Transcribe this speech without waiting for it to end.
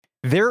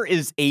There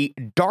is a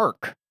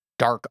dark,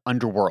 dark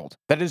underworld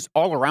that is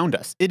all around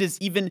us. It is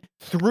even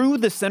through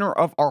the center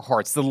of our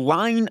hearts, the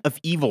line of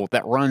evil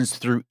that runs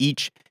through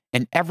each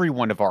and every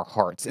one of our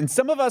hearts. And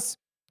some of us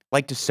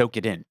like to soak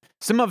it in.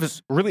 Some of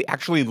us really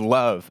actually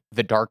love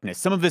the darkness.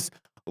 Some of us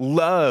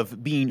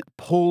love being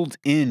pulled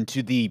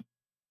into the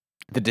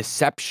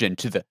deception,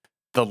 to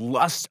the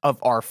lust of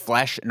our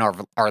flesh and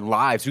our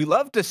lives. We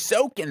love to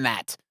soak in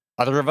that.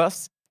 Other of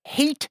us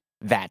hate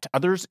that.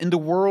 Others in the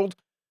world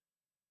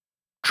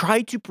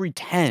try to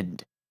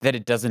pretend that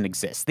it doesn't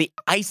exist. They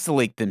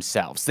isolate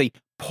themselves. They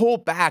pull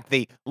back.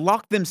 They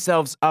lock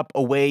themselves up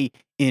away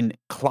in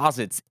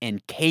closets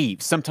and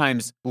caves,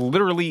 sometimes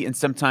literally and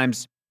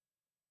sometimes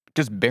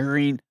just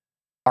burying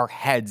our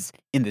heads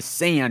in the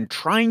sand,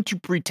 trying to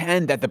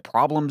pretend that the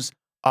problems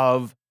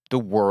of the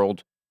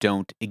world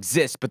don't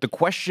exist. But the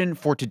question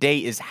for today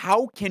is,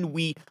 how can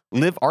we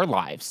live our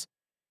lives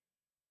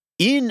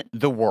in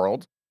the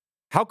world?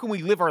 How can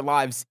we live our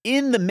lives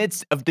in the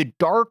midst of the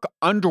dark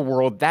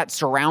underworld that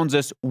surrounds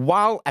us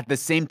while at the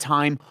same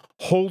time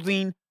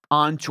holding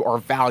on to our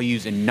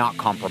values and not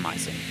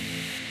compromising?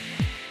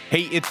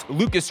 Hey, it's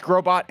Lucas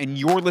Scrobot, and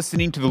you're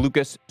listening to the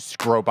Lucas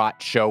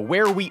Scrobot Show,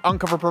 where we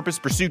uncover purpose,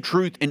 pursue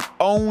truth, and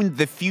own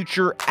the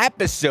future.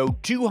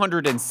 Episode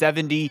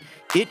 270.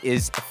 It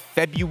is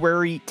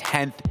February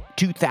 10th,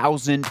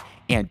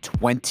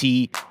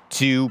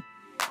 2022.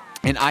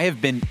 And I have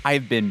been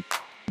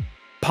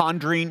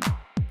pondering,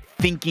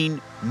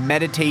 thinking,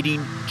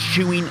 meditating,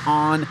 chewing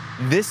on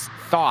this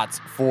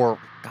thoughts for,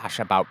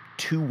 about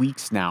 2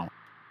 weeks now.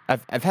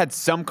 I've had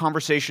some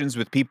conversations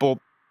with people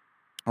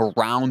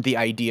around the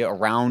idea,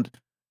 around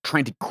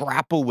trying to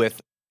grapple with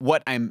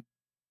what I'm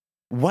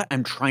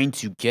trying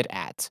to get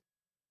at,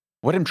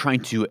 what I'm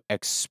trying to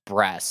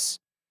express.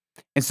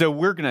 And so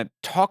we're going to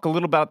talk a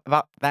little about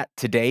that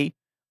today,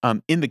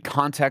 in the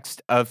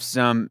context of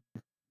some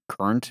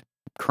current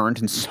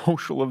and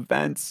social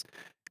events.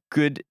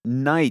 Good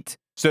night.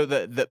 So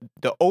the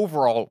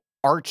overall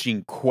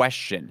arching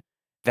question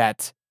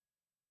that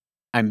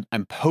I'm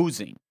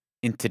posing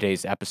in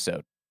today's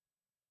episode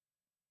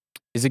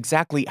is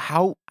exactly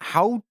how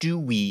do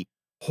we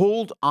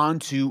hold on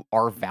to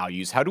our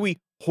values? How do we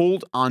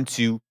hold on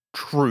to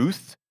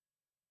truth?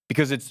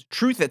 Because it's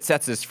truth that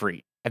sets us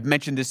free. I've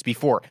mentioned this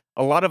before.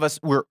 A lot of us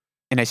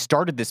and I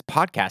started this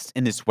podcast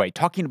in this way,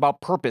 talking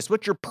about purpose.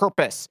 What's your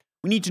purpose?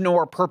 We need to know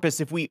our purpose.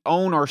 If we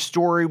own our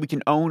story, we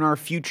can own our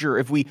future.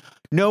 If we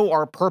know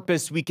our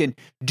purpose, we can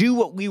do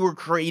what we were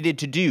created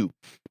to do.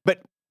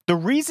 But the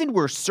reason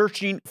we're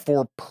searching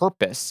for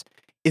purpose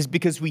is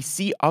because we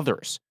see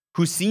others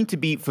who seem to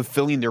be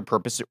fulfilling their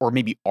purpose, or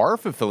maybe are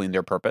fulfilling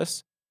their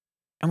purpose.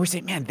 And we're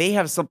saying, man, they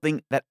have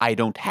something that I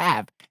don't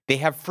have. They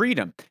have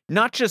freedom,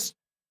 not just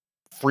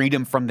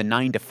freedom from the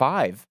 9 to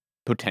 5,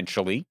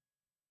 potentially,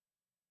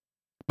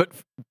 but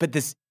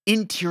this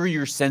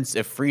interior sense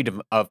of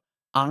freedom of,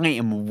 I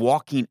am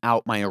walking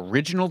out my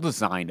original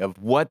design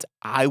of what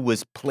I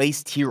was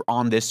placed here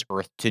on this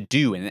earth to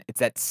do. And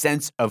it's that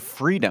sense of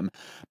freedom.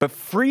 But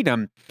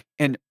freedom,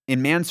 and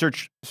in Man's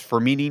Search for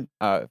Meaning,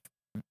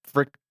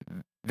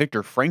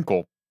 Viktor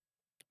Frankl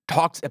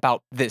talks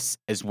about this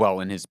as well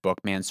in his book,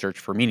 Man's Search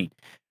for Meaning.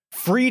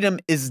 Freedom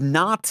is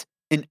not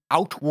an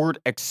outward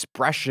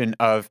expression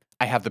of,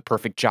 I have the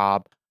perfect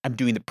job, I'm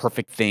doing the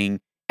perfect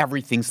thing,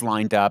 everything's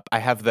lined up, I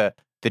have the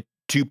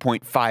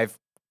 2.5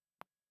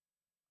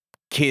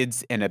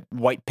 kids and a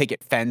white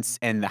picket fence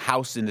and the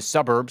house in the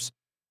suburbs,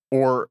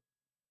 or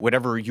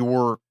whatever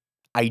your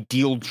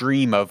ideal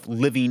dream of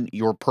living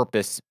your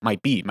purpose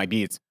might be. It might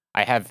be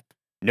I have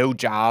no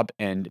job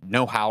and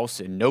no house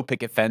and no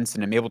picket fence,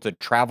 and I'm able to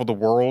travel the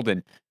world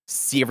and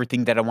see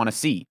everything that I want to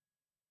see.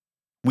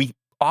 We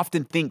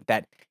often think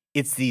that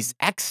it's these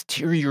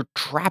exterior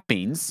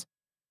trappings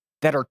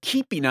that are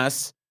keeping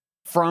us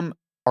from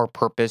our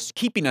purpose,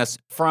 keeping us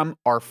from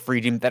our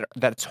freedom,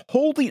 that's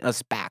holding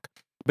us back.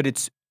 But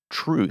it's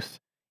truth.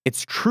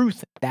 It's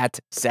truth that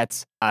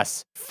sets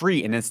us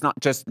free. And it's not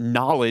just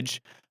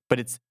knowledge,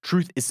 but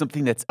truth is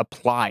something that's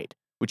applied,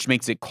 which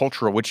makes it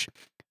cultural, which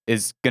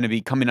is going to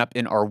be coming up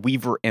in our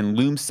Weaver and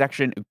Loom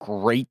section.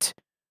 Great,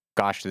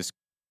 this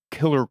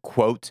killer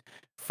quote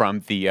from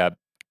the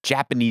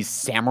Japanese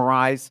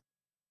samurais,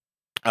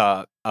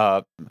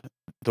 the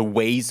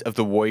ways of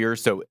the warrior.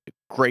 So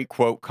great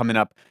quote coming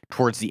up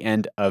towards the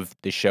end of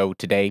the show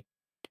today.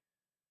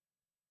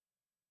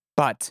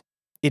 But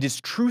it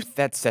is truth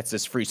that sets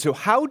us free. So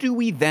how do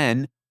we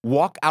then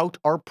walk out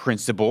our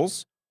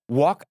principles,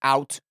 walk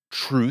out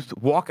truth,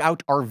 walk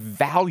out our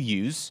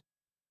values,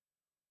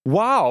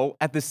 while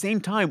at the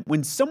same time,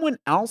 when someone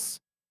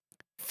else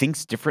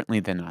thinks differently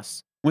than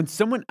us, when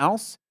someone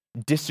else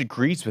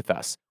disagrees with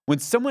us, when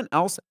someone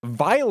else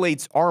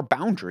violates our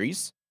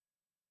boundaries,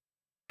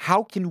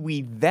 how can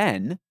we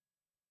then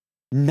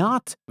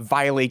not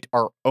violate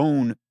our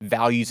own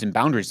values and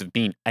boundaries of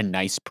being a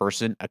nice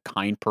person, a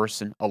kind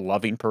person, a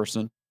loving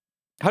person?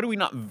 How do we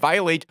not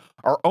violate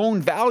our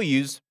own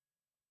values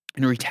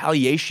in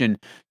retaliation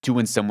to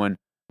when someone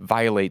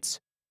violates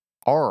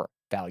our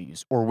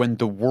values, or when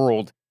the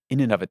world in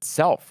and of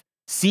itself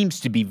seems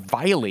to be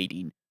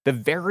violating the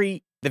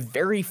very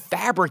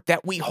fabric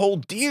that we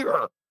hold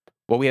dear.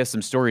 Well, we have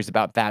some stories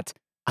about that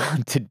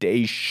on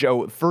today's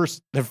show.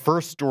 The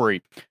first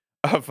story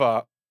of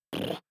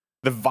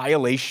the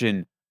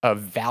violation of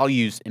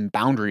values and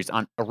boundaries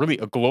on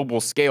a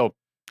global scale.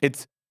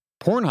 It's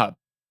Pornhub.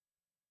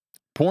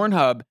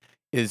 Pornhub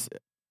is,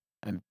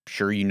 I'm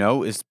sure you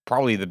know, is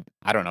probably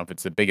I don't know if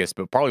it's the biggest,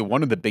 but probably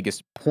one of the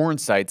biggest porn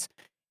sites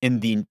in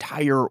the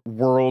entire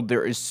world.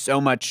 There is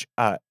so much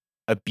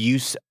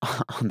abuse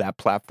on that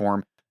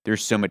platform.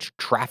 There's so much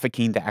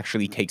trafficking that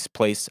actually takes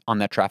place on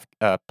that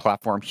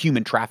platform,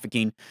 human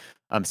trafficking,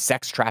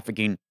 sex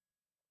trafficking,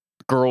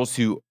 girls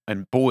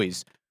and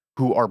boys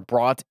who are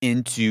brought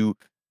into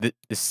the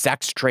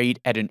sex trade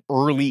at an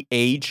early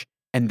age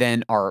and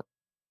then are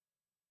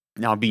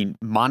now being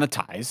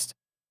monetized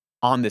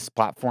on this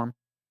platform.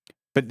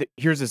 But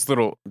here's this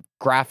little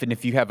graph, and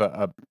if you have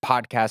a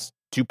podcast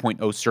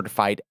 2.0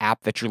 certified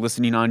app that you're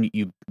listening on,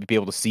 you'll be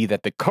able to see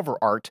that the cover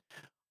art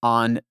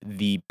on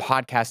the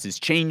podcast is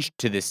changed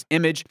to this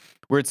image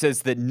where it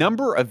says the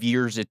number of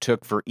years it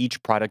took for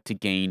each product to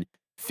gain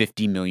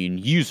 50 million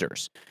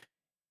users.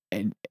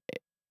 And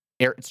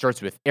it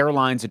starts with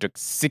airlines. It took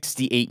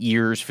 68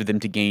 years for them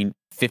to gain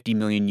 50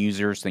 million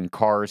users. Then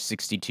cars,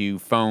 62.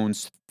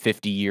 Phones,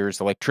 50 years.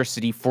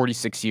 Electricity,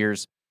 46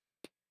 years.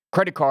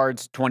 Credit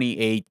cards,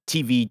 28.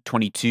 TV,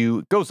 22.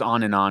 It goes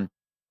on and on.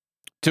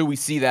 Till we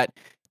see that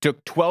it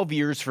took 12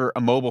 years for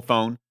a mobile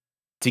phone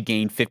to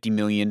gain 50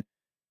 million.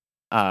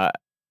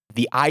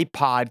 The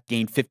iPod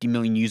gained 50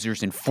 million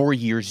users in 4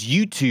 years.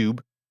 YouTube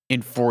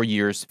in 4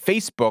 years.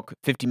 Facebook,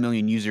 50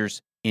 million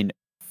users in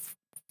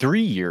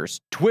 3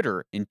 years.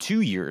 Twitter in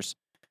 2 years.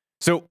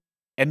 So,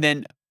 and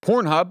then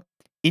Pornhub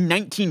in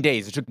 19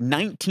 days. It took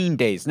 19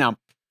 days. Now,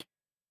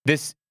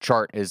 this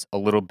chart is a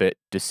little bit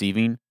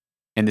deceiving,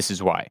 and this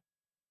is why.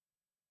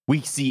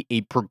 We see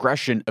a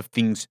progression of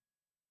things,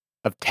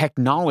 of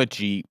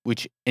technology,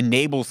 which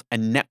enables a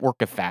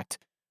network effect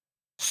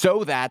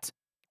so that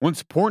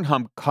once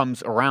Pornhub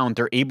comes around,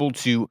 they're able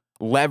to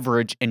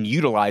leverage and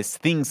utilize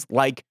things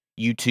like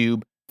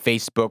YouTube,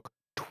 Facebook,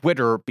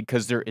 Twitter,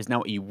 because there is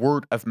now a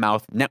word of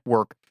mouth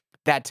network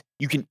that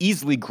you can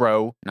easily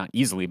grow, not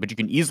easily, but you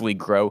can easily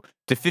grow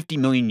to 50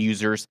 million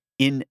users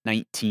in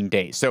 19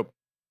 days. So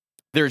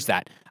there's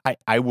that.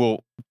 I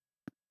will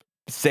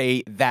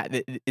say that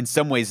in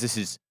some ways this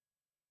is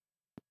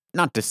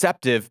not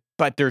deceptive,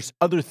 but there's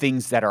other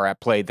things that are at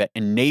play that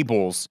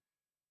enables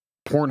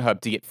Pornhub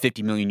to get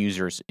 50 million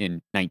users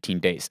in 19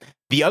 days.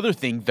 The other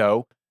thing,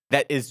 though,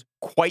 that is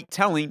quite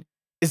telling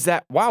is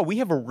that, wow, we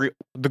have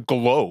the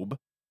globe,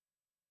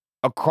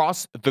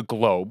 across the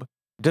globe,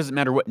 doesn't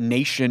matter what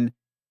nation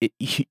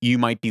you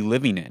might be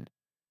living in,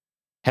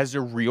 has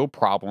a real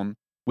problem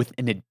with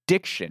an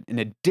addiction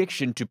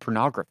to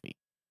pornography.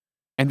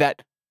 And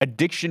that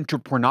addiction to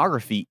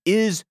pornography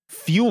is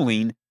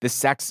fueling the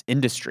sex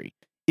industry,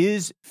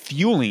 is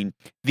fueling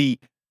the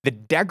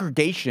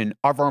degradation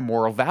of our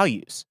moral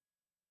values.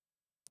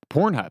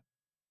 Pornhub,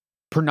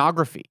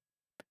 pornography,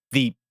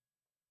 the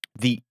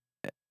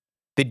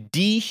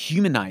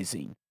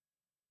dehumanizing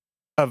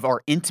of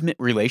our intimate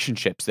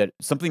relationships, that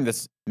something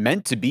that's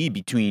meant to be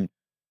between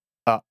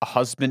a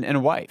husband and a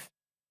wife.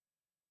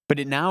 But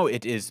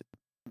it is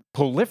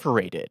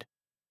proliferated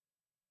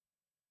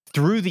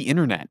through the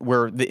internet,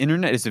 where the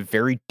internet is a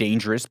very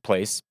dangerous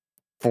place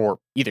for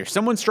either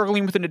someone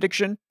struggling with an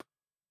addiction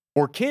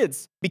or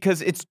kids,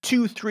 because it's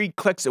 2-3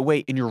 clicks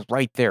away and you're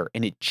right there,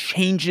 and it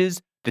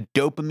changes the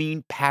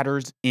dopamine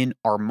patterns in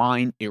our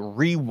mind. It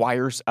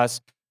rewires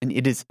us, and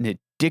it is an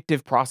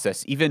addictive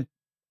process. Even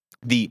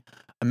the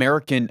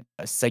American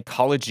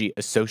Psychology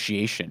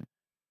Association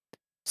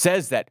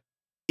says that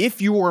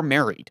if you are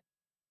married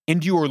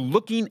and you are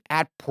looking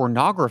at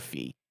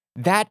pornography,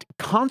 that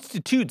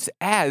constitutes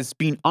as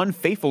being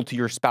unfaithful to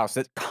your spouse.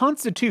 That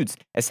constitutes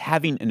as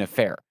having an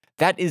affair.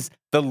 That is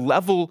the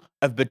level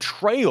of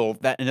betrayal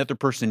that another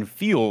person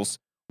feels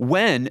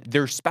when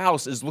their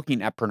spouse is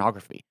looking at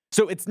pornography.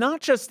 So it's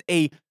not just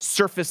a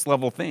surface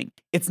level thing.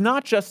 It's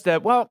not just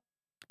that, well,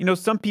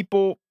 some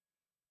people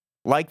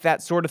like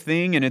that sort of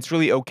thing and it's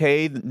really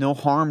okay, no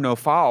harm, no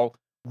foul.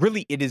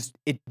 Really,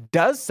 it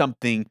does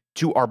something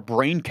to our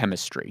brain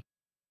chemistry.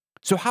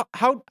 So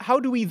how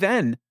do we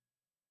then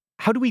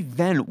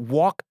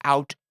walk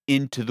out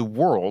into the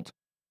world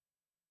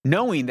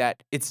knowing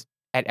that it's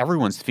at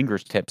everyone's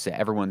fingertips, at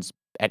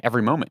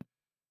every moment?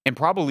 And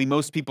probably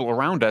most people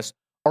around us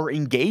are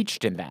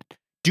engaged in that.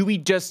 Do we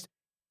just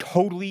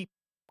totally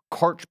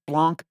carte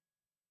blanche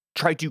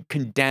try to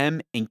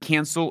condemn and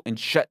cancel and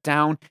shut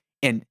down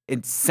and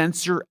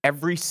censor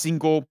every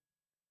single,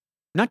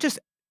 not just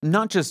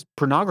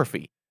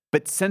pornography,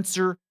 but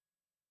censor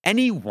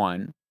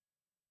anyone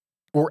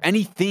or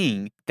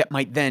anything that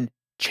might then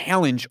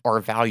challenge our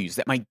values,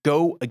 that might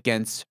go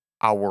against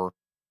our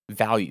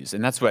values?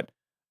 And that's what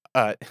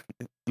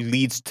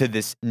leads to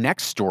this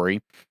next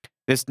story.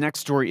 This next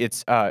story,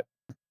 it's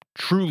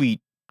truly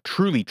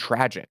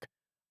tragic.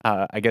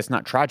 I guess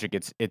not tragic.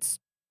 It's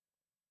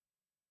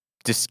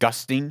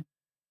disgusting.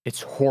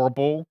 It's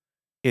horrible.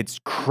 It's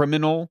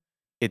criminal.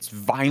 It's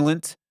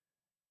violent.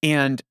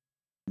 And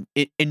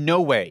it, in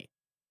no way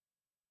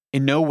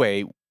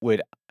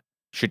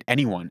should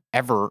anyone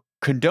ever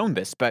condone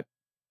this. But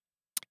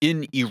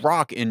in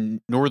Iraq,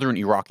 in northern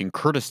Iraq, in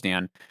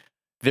Kurdistan,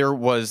 there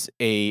was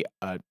a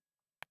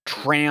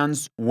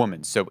trans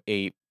woman, so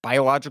a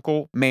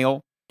biological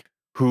male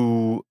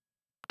who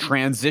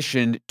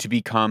transitioned to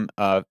become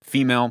a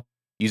female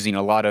using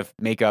a lot of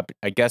makeup.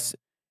 I guess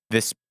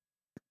this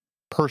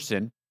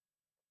person,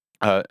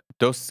 uh,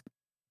 Dos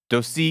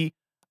Dosi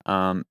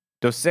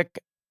Dosik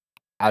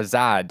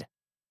Azad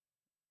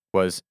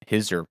was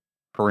his or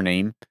her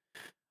name.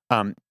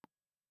 Um,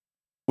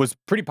 was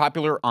pretty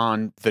popular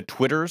on the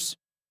Twitters,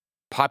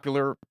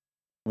 popular,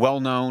 well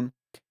known,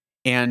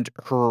 and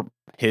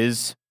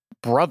his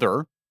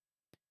brother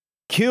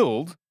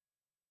killed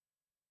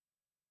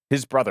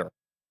his brother,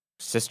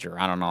 sister.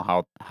 I don't know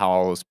how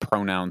all those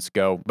pronouns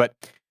go, but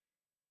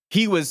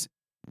he was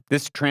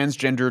this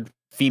transgendered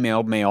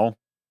female,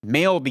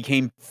 male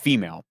became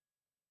female,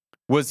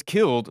 was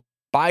killed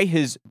by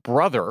his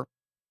brother,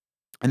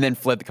 and then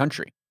fled the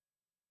country.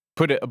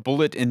 Put a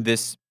bullet in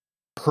this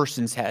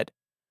person's head.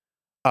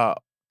 Uh,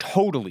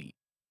 totally,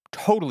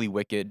 totally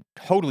wicked,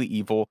 totally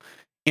evil,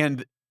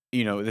 and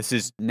this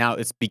is now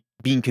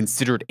being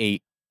considered a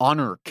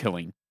honor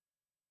killing.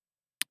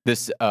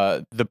 This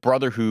the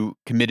brother who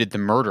committed the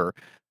murder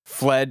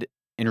fled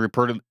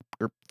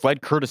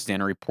fled Kurdistan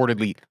and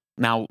reportedly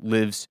now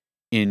lives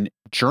in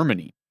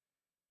Germany.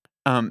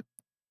 So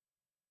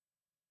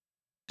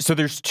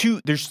there's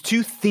two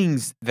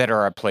things that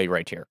are at play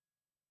right here.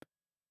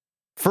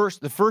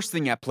 The first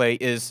thing at play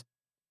is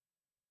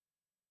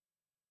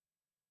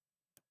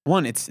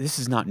one. This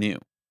is not new.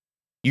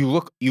 You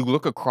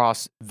look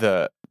across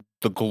the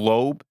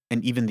globe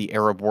and even the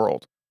Arab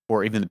world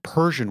or even the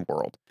Persian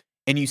world,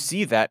 and you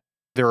see that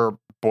there are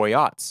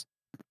boyats,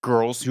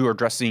 girls who are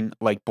dressing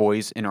like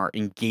boys and are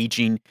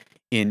engaging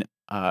in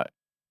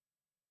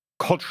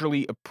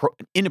culturally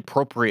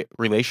inappropriate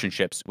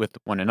relationships with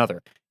one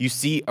another. You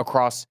see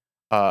across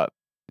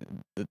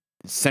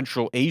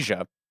Central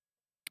Asia,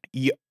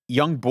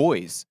 young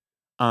boys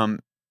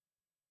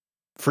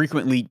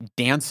frequently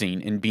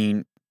dancing and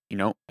being,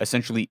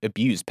 essentially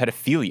abused,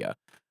 pedophilia,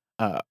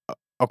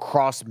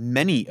 across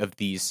many of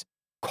these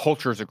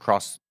cultures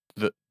across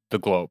the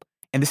globe.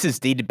 And this is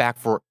dated back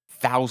for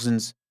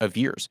thousands of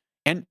years.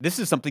 And this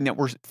is something that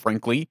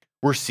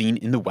we're seeing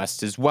in the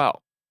West as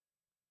well.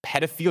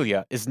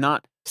 Pedophilia is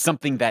not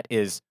something that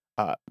is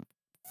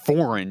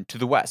foreign to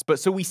the West. But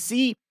so we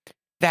see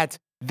that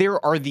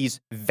there are these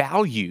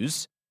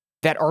values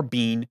that are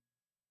being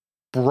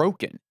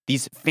broken,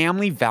 these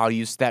family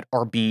values that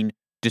are being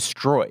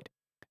destroyed.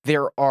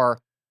 There are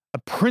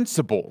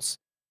principles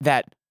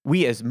that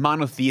we as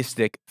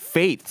monotheistic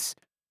faiths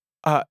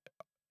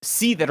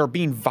see that are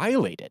being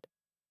violated.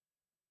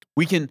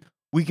 We can,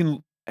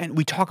 and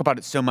we talk about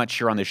it so much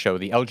here on the show,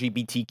 the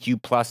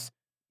LGBTQ plus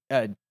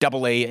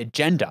AA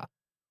agenda.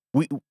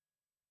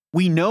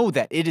 We know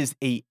that it is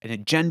an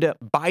agenda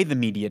by the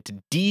media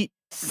to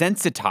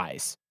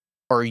desensitize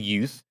our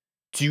youth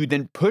to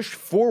then push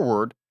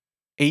forward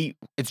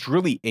it's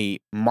really a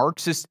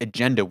Marxist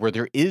agenda where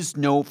there is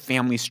no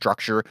family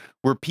structure,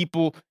 where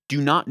people do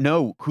not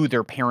know who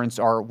their parents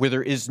are, where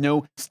there is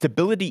no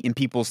stability in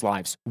people's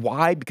lives.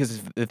 Why?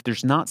 Because if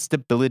there's not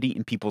stability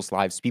in people's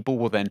lives, people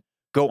will then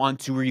go on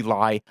to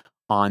rely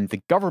on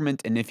the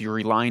government. And if you're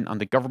relying on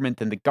the government,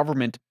 then the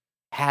government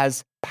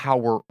has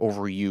power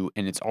over you,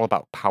 and it's all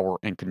about power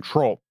and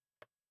control.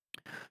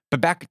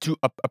 But back to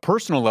a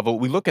personal level,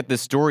 we look at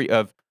this story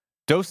of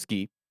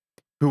Doski,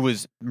 who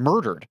was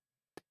murdered.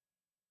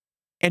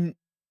 And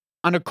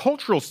on a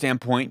cultural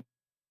standpoint,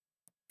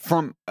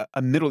 from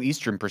a Middle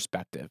Eastern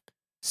perspective,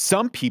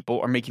 some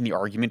people are making the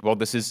argument, well,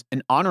 this is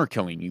an honor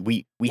killing.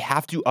 We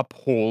have to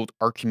uphold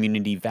our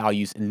community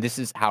values, and this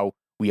is how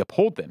we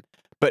uphold them.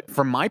 But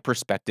from my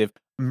perspective,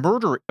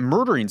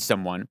 murdering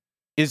someone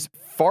is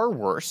far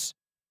worse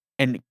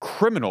and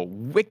criminal,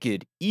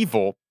 wicked,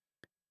 evil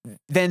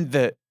than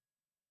the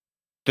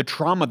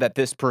trauma that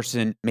this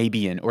person may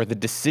be in, or the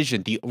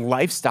decision, the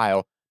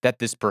lifestyle that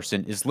this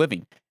person is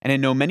living. And I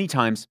know many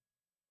times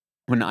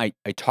when I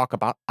talk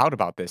out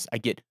about this, I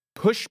get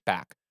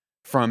pushback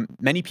from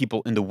many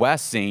people in the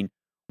West saying,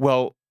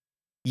 well,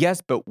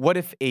 yes, but what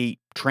if a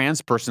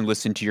trans person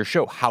listened to your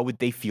show? How would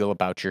they feel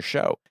about your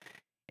show?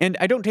 And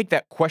I don't take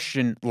that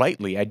question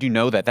lightly. I do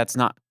know that that's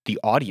not the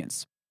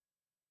audience.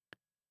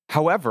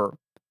 However,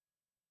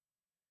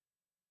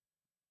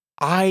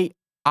 I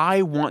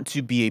want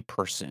to be a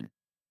person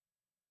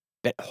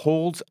that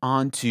holds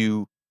on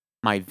to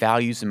my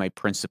values and my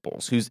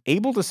principles, who's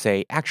able to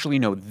say, actually,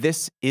 no,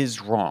 this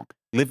is wrong.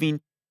 Living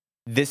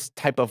this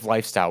type of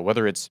lifestyle,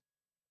 whether it's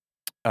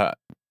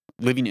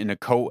living in a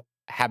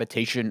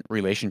cohabitation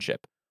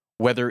relationship,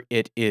 whether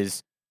it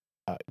is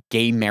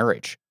gay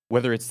marriage,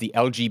 whether it's the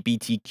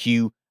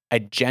LGBTQ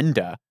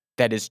agenda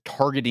that is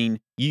targeting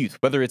youth,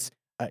 whether it's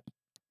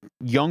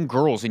young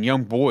girls and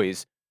young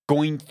boys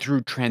going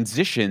through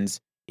transitions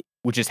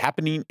which is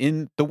happening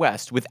in the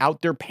West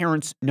without their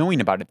parents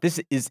knowing about it. This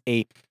is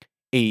a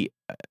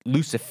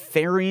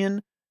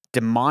Luciferian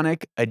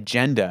demonic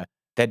agenda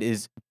that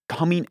is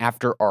coming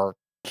after our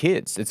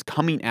kids. It's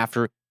coming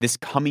after this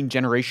coming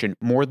generation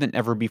more than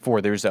ever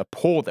before. There's a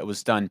poll that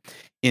was done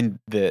in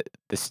the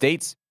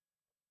States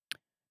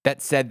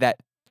that said that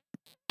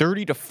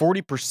 30 to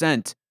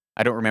 40%,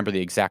 I don't remember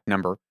the exact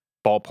number,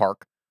 ballpark,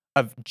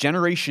 of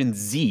Generation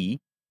Z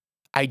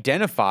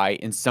identify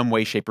in some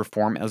way, shape, or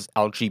form as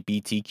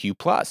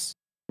LGBTQ+,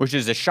 which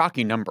is a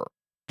shocking number,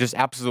 just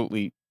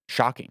absolutely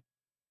shocking.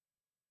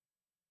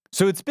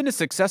 So it's been a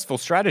successful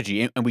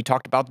strategy, and we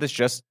talked about this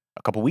just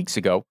a couple weeks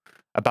ago,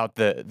 about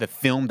the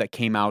film that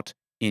came out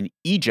in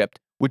Egypt,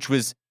 which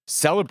was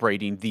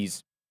celebrating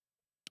these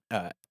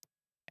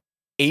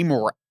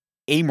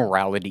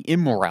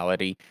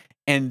immorality,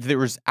 and there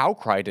was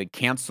outcry to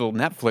cancel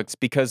Netflix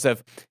because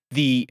of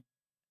the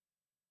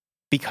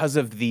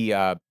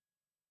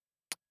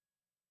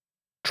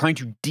trying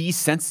to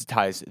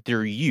desensitize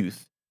their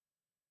youth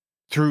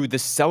through the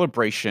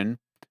celebration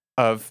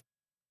of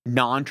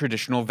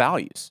non-traditional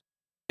values.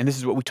 And this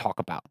is what we talk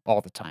about all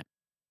the time.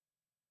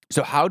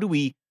 So how do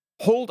we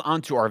hold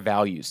on to our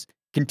values,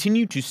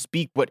 continue to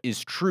speak what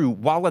is true,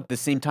 while at the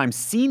same time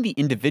seeing the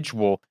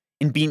individual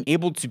and being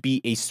able to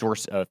be a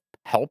source of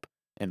help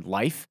and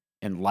life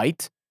and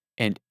light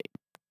and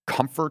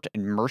comfort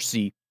and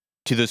mercy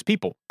to those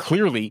people?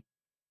 Clearly,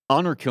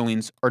 honor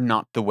killings are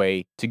not the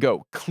way to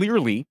go.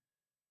 Clearly,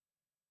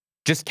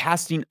 just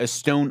casting a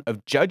stone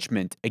of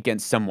judgment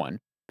against someone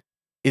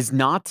is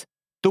not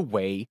the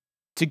way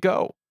to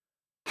go.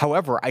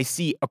 However, I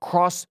see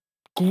across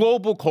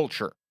global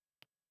culture,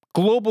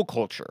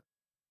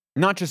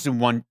 not just in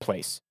one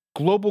place,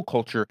 global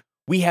culture,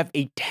 we have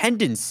a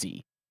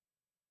tendency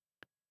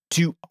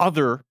to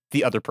other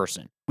the other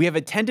person. We have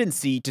a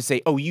tendency to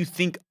say, oh, you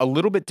think a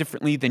little bit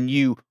differently than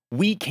you.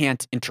 We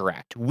can't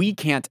interact. We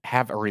can't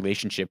have a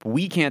relationship.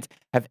 We can't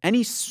have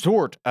any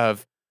sort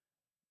of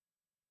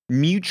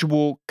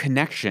mutual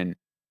connection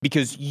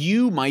because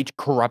you might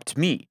corrupt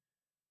me.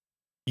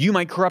 You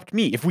might corrupt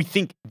me. If we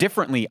think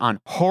differently on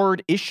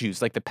hard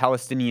issues like the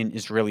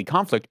Palestinian-Israeli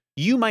conflict,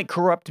 you might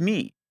corrupt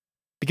me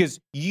because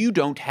you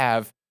don't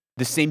have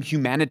the same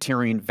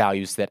humanitarian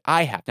values that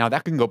I have. Now,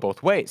 that can go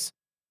both ways.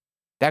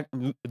 That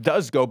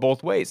does go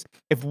both ways.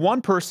 If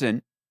one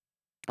person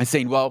is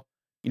saying, well,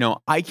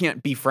 I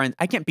can't be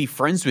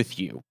friends with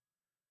you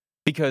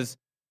because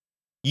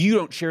you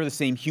don't share the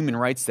same human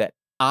rights that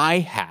I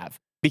have,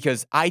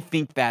 because I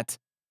think that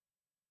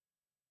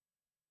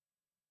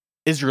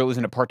Israel is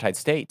an apartheid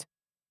state.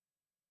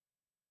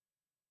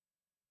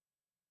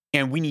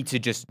 And we need to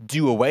just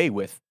do away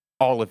with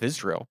all of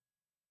Israel,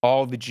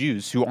 all the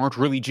Jews who aren't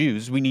really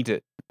Jews. We need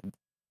to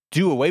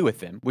do away with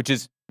them, which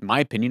is, in my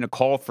opinion, a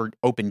call for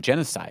open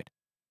genocide.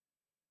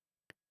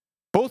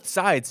 Both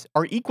sides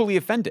are equally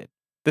offended.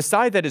 The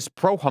side that is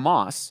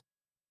pro-Hamas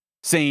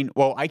saying,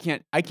 well, I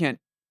can't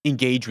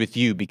engage with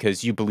you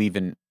because you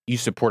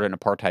support an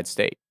apartheid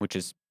state, which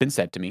has been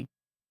said to me.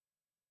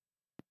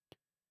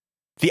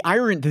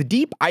 The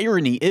deep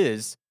irony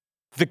is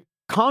the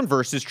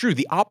converse is true.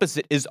 The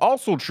opposite is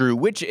also true,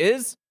 which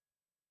is,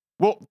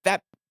 well,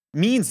 that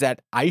means that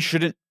I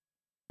shouldn't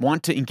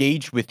want to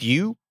engage with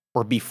you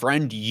or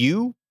befriend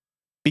you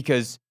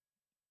because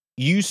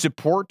you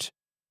support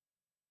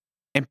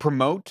and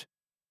promote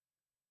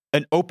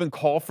an open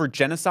call for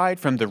genocide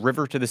from the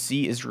river to the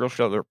sea,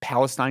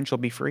 Palestine shall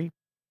be free.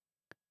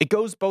 It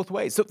goes both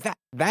ways. So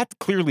that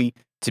clearly,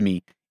 to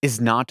me,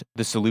 is not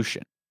the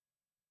solution.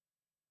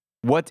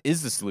 What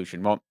is the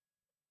solution? Well,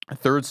 a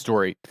third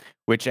story,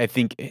 which I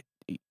think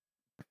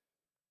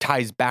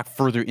ties back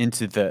further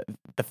into the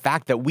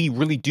fact that we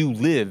really do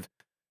live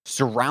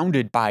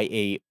surrounded by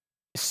a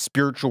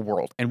spiritual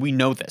world, and we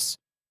know this.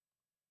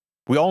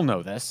 We all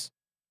know this.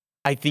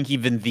 I think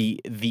even the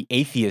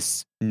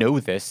atheists know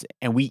this,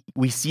 and we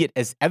see it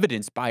as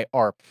evidenced by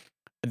our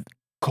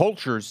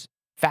culture's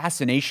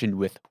fascination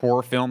with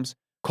horror films,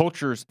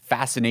 culture's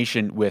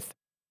fascination with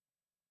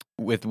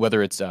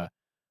whether it's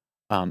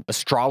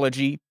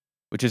astrology,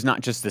 which is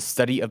not just the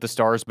study of the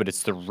stars, but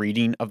it's the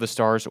reading of the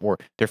stars, or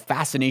their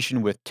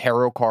fascination with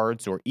tarot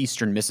cards or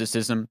Eastern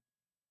mysticism.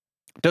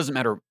 It doesn't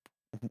matter.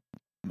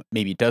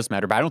 Maybe it does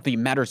matter, but I don't think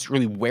it matters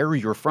really where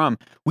you're from.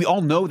 We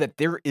all know that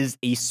there is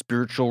a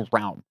spiritual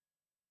realm.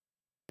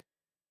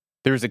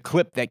 There's a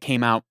clip that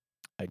came out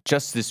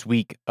just this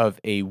week of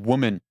a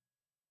woman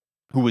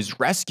who was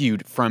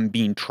rescued from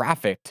being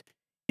trafficked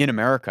in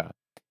America.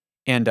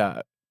 And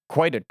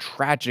quite a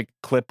tragic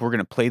clip. We're going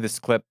to play this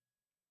clip.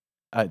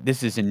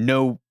 This is in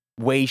no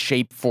way,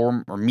 shape,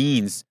 form, or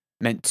means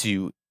meant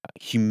to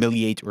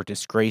humiliate or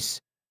disgrace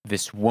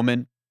this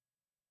woman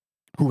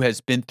who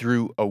has been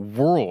through a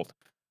world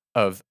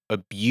of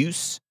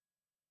abuse,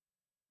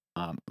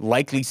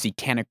 likely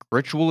satanic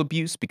ritual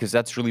abuse, because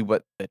that's really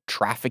what the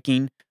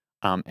trafficking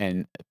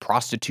and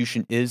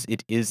prostitution is.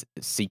 It is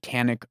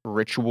satanic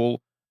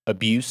ritual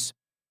abuse.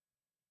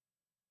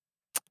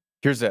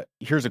 Here's a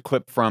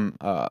clip from.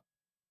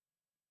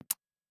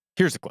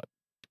 Here's a clip.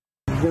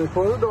 You're gonna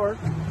close the door.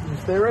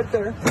 Stay right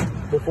there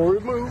before we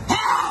move.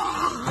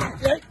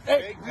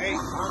 Hey,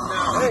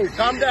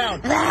 calm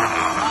down.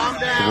 Calm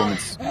down.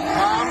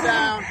 Calm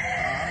down.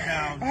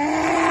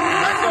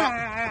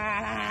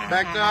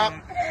 Back up.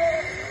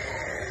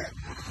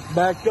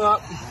 Back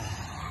up.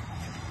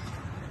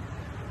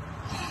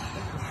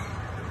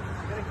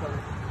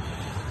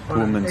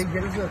 Woman's. Hey,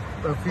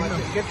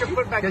 get your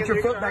foot back in there. Get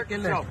your foot back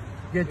in there.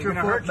 Get your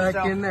foot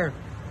back in there.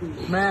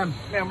 Ma'am.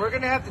 Ma'am, we're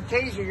going to have to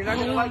tase you. You're not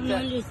going to like that.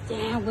 I don't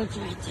understand what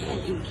you're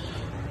telling me.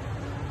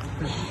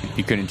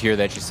 You couldn't hear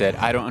that. She said,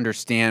 I don't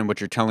understand what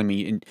you're telling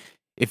me. And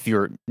if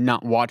you're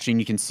not watching,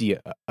 you can see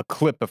a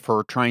clip of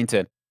her trying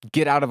to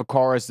get out of a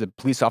car as the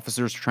police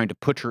officers are trying to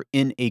put her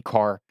in a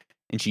car.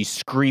 And she's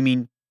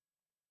screaming,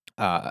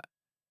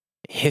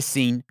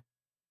 hissing,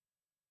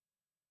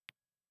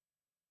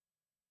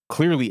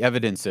 clearly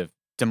evidence of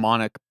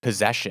demonic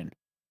possession.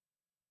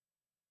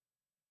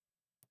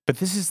 But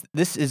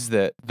this is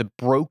the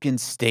broken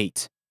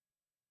state.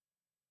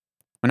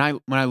 When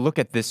I look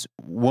at this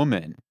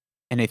woman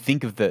and I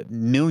think of the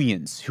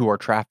millions who are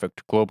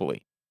trafficked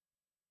globally,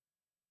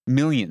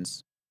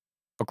 millions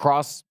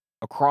across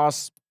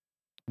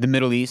the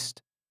Middle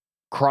East,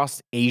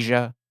 across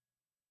Asia,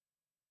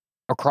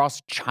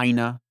 across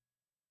China,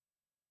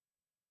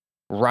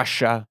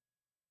 Russia,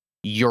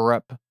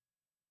 Europe,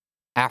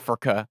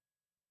 Africa,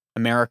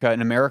 America.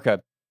 In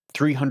America,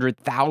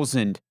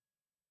 300,000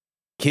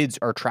 kids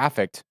are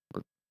trafficked,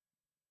 or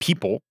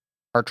people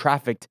are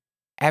trafficked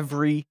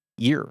every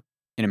year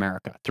in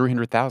America,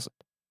 300,000.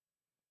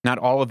 Not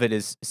all of it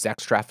is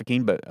sex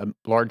trafficking, but a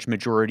large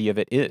majority of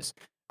it is.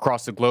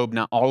 Across the globe,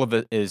 not all of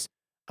it is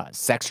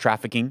sex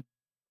trafficking.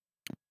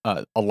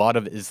 A lot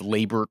of it is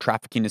labor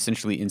trafficking,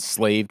 essentially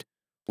enslaved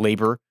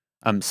labor.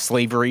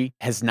 Slavery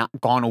has not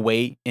gone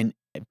away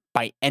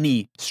by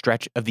any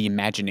stretch of the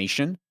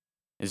imagination.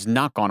 It has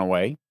not gone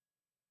away.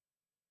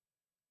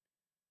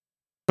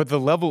 But the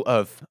level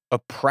of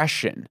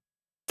oppression,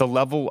 the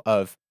level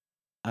of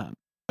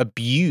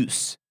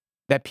abuse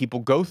that people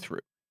go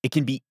through, it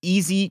can be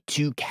easy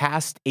to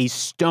cast a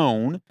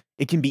stone.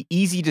 It can be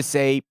easy to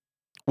say,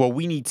 well,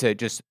 we need to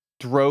just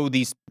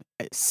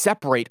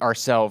separate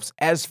ourselves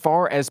as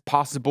far as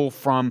possible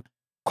from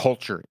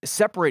culture,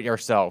 separate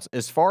ourselves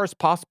as far as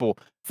possible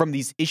from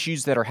these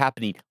issues that are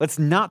happening. Let's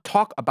not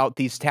talk about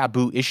these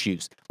taboo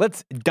issues.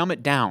 Let's dumb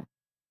it down.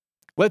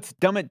 Let's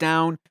dumb it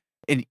down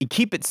and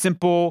keep it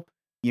simple.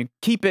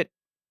 Keep it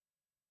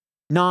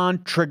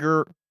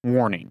non-trigger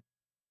warning.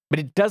 But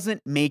it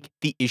doesn't make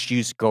the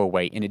issues go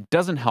away, and it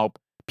doesn't help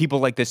people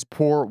like this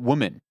poor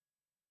woman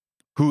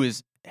who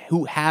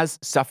has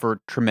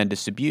suffered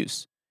tremendous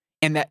abuse.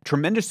 And that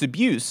tremendous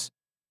abuse,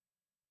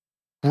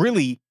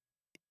 really,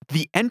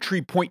 the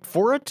entry point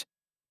for it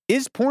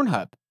is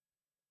Pornhub.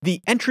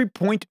 The entry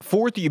point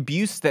for the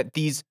abuse that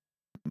these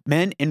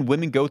men and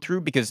women go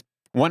through, because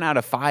 1 out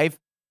of 5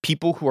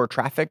 people who are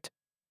trafficked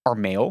are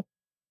male.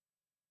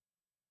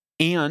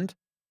 And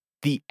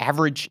the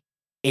average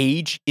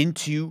age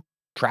into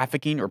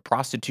trafficking or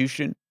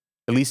prostitution,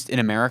 at least in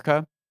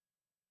America,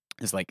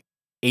 is like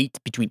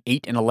between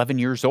 8 and 11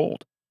 years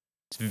old.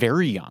 It's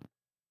very young.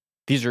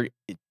 These are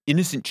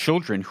innocent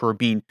children who are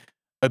being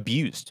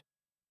abused,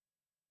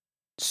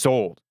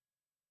 sold,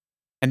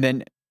 and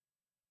then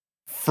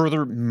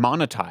further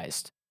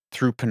monetized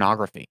through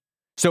pornography.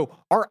 So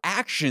our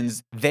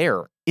actions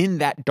there in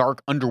that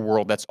dark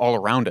underworld that's all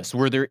around us,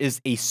 where there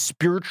is a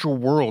spiritual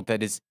world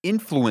that is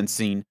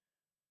influencing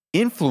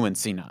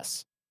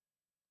us,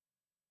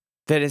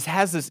 that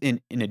has us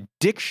in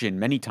addiction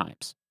many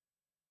times,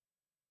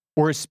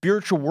 or a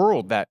spiritual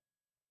world that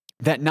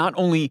not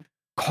only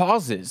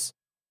causes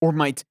or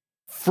might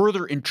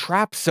further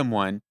entrap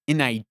someone in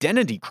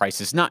identity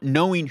crisis, not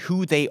knowing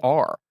who they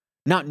are,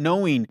 not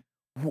knowing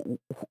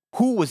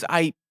who was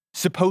I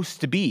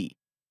supposed to be,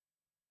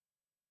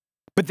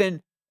 but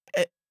then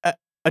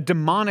a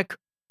demonic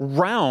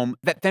realm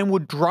that then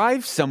would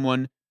drive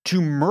someone to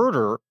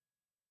murder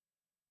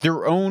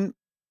their own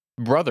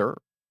brother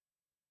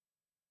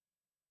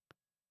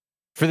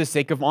for the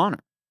sake of honor.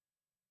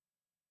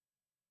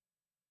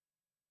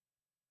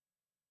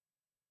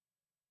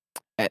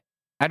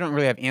 I don't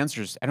really have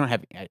answers.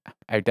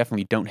 I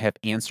definitely don't have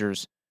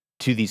answers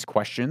to these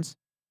questions,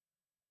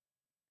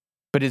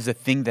 but is a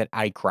thing that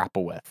I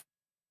grapple with.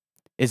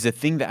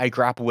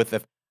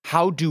 Of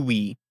how do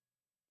we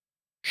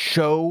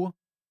show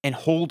and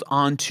hold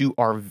on to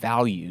our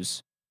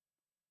values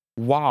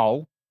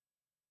while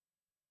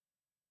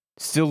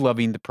still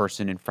loving the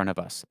person in front of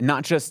us.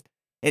 Not just,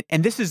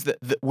 and this is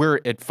where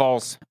it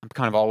falls. I'm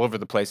kind of all over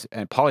the place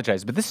and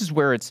apologize, but this is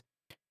where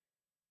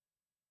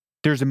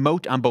there's a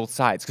moat on both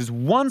sides, because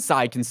one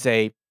side can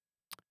say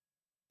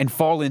and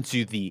fall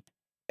into the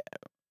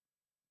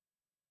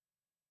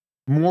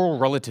moral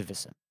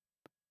relativism,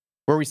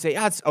 where we say,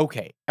 it's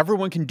okay.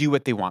 Everyone can do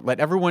what they want. Let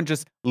everyone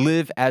just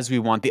live as we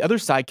want. The other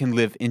side can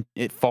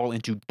fall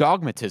into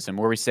dogmatism,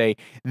 where we say,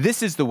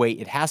 this is the way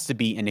it has to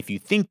be, and if you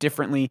think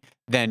differently,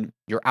 then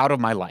you're out of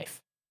my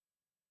life.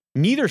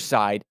 Neither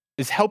side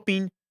is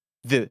helping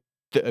the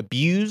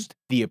abused,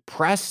 the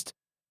oppressed,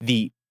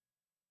 the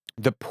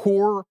the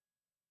poor,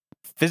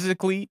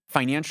 physically,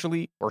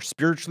 financially, or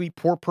spiritually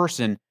poor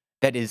person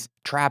that is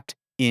trapped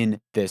in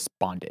this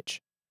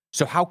bondage.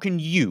 So how can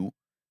you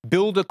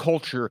build a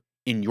culture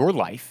in your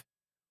life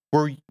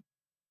where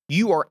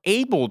you are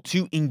able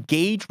to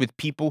engage with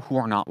people who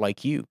are not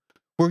like you,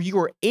 where you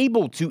are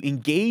able to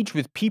engage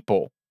with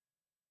people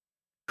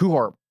who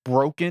are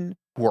broken,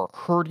 who are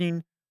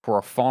hurting, who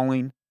are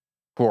falling,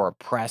 who are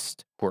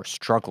oppressed, who are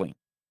struggling,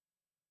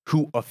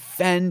 who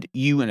offend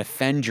you and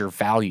offend your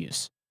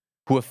values,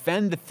 who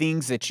offend the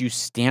things that you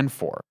stand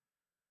for,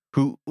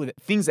 who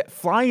things that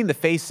fly in the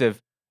face of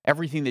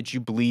everything that you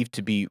believe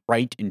to be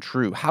right and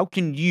true. How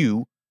can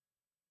you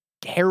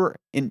care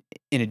in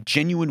a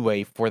genuine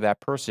way for that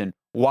person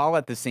while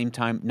at the same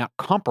time not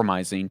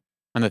compromising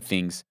on the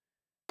things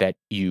that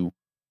you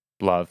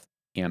love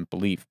and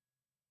believe?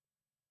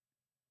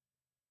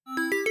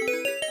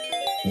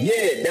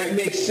 Yeah, that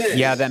makes sense.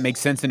 Yeah, that makes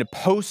sense. In a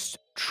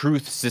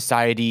post-truth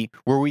society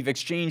where we've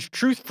exchanged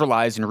truth for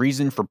lies and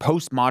reason for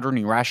postmodern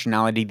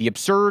irrationality, the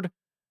absurd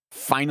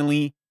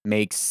finally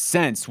makes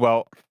sense.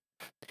 Well,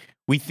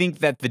 we think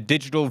that the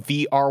digital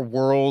VR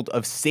world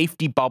of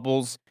safety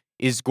bubbles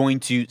is going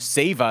to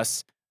save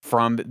us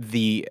from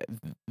the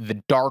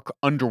dark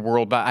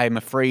underworld, but I'm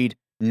afraid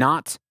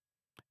not.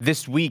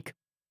 This week,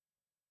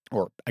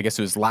 or I guess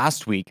it was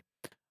last week,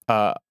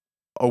 a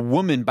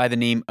woman by the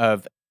name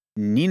of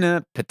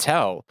Nina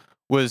Patel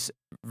was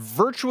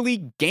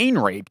virtually gang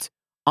raped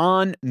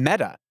on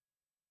Meta,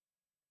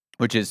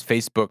 which is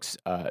Facebook's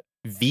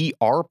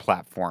VR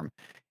platform.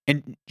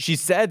 And she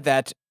said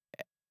that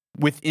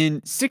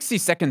within 60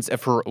 seconds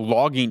of her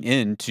logging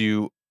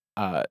into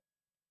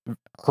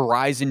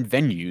Horizon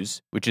Venues,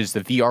 which is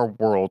the VR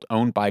world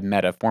owned by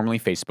Meta, formerly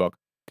Facebook,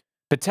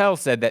 Patel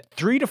said that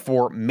 3 to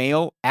 4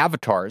 male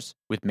avatars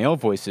with male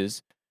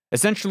voices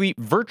essentially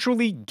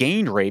virtually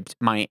gang raped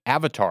my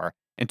avatar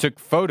and took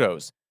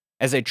photos.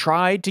 As I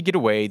tried to get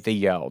away, they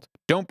yelled,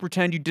 "Don't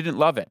pretend you didn't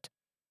love it."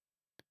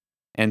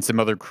 And some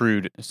other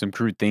crude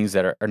things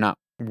that are not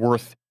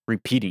worth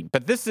repeating.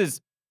 But this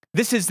is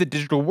the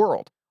digital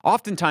world.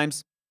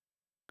 Oftentimes,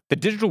 the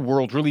digital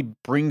world really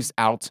brings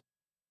out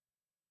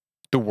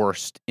the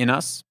worst in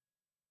us.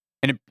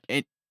 And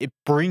it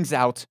brings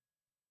out,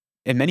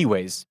 in many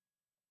ways,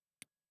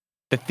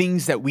 the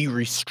things that we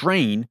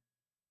restrain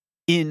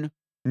in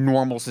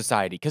normal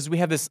society. Because we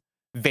have this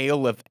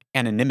veil of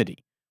anonymity.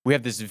 We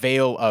have this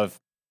veil of,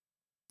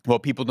 well,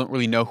 people don't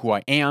really know who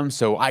I am,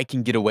 so I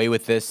can get away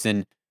with this.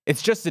 And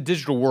it's just the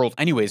digital world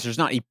anyways. There's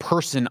not a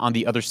person on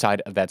the other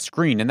side of that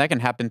screen. And that can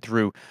happen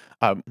through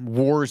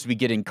wars we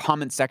get in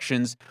comment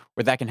sections,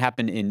 or that can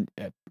happen in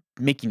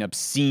making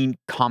obscene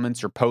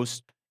comments or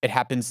posts. It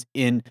happens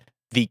in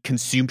the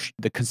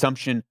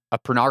consumption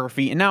of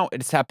pornography. And now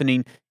it's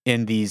happening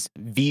in these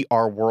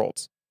VR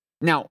worlds.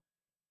 Now,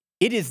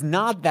 it is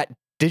not that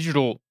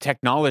digital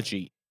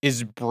technology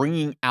is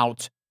bringing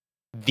out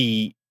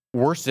the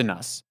worst in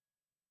us,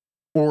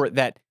 or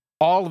that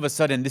all of a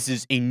sudden this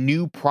is a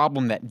new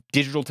problem that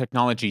digital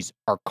technologies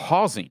are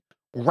causing.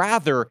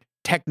 Rather,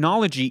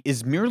 technology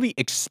is merely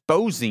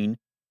exposing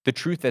the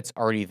truth that's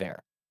already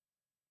there.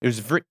 There's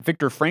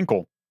Viktor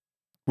Frankl,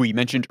 who we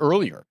mentioned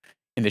earlier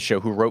in the show,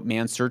 who wrote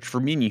Man's Search for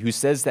Meaning, who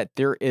says that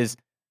there is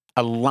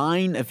a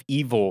line of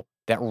evil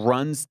that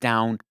runs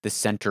down the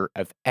center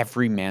of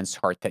every man's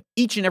heart, that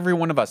each and every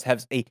one of us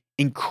has an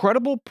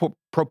incredible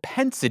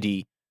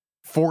propensity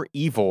for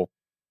evil,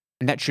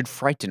 and that should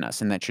frighten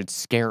us and that should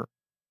scare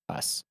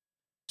us.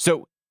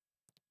 So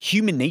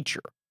human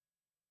nature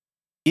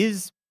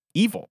is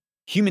evil.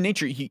 Human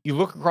nature, you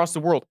look across the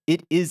world,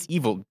 it is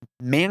evil.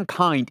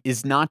 Mankind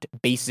is not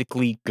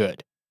basically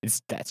good.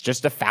 That's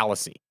just a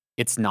fallacy.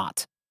 It's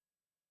not.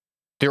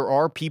 There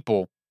are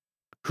people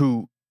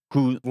whose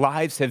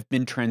lives have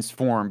been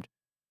transformed,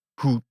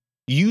 who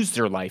use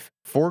their life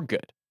for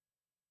good.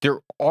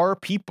 There are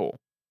people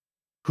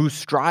who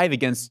strive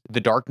against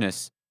the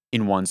darkness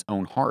in one's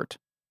own heart.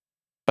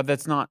 But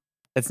that's not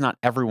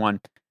everyone,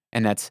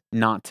 and that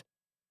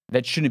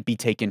shouldn't be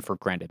taken for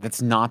granted.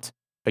 That's not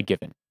a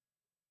given.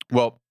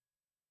 Well,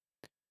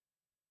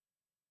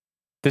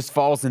 this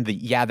falls in the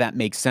that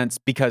makes sense,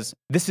 because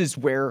this is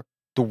where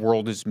the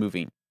world is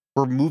moving.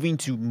 We're moving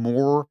to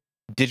more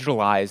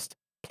digitalized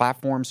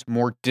platforms,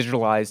 more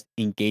digitalized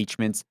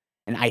engagements,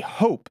 and I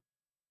hope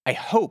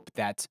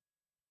that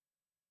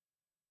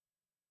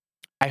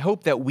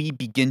we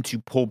begin to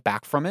pull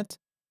back from it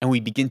and we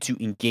begin to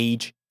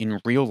engage in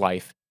real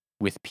life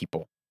with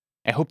people.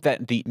 I hope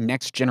that the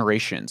next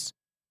generations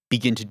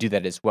begin to do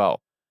that as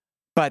well.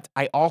 But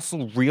I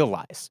also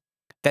realize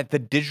that the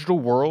digital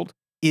world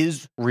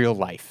is real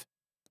life.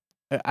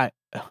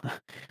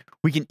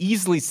 We can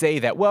easily say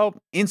that, well,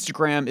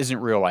 Instagram isn't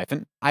real life.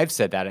 And I've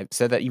said that. I've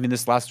said that even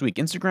this last week.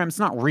 Instagram is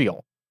not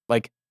real.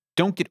 Like,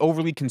 don't get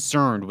overly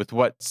concerned with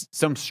what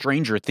some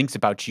stranger thinks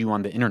about you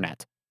on the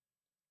internet.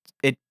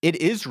 It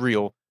is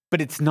real,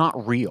 but it's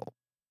not real.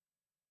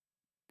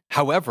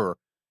 However,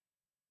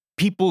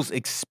 people's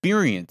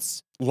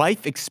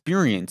life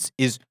experience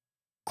is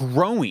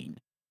growing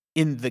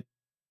in the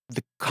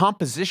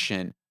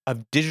composition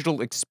of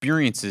digital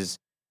experiences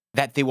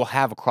that they will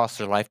have across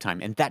their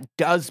lifetime. And that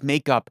does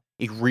make up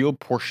a real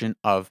portion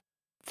of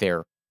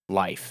their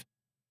life.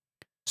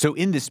 So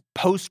in this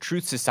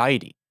post-truth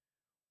society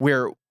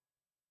where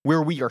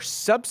we are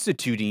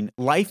substituting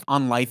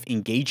life-on-life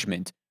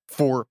engagement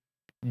for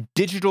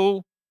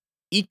digital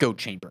echo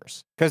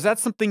chambers, because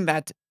that's something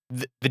that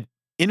the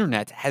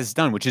internet has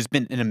done, which has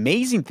been an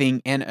amazing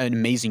thing and an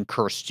amazing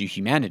curse to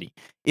humanity.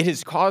 It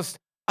has caused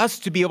us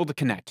to be able to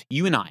connect,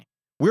 you and I.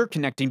 We're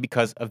connecting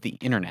because of the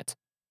internet.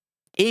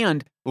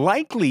 And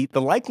the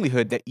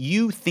likelihood that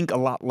you think a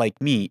lot like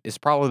me is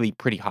probably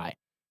pretty high,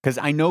 because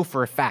I know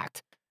for a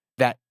fact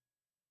that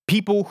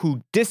people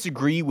who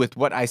disagree with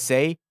what I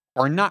say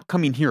are not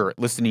coming here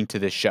listening to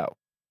this show.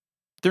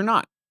 They're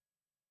not.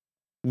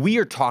 We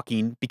are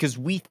talking because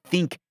we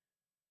think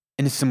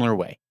in a similar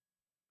way.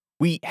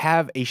 We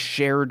have a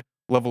shared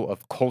level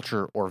of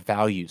culture or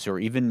values, or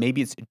even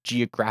maybe it's a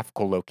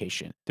geographical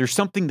location. There's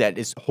something that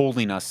is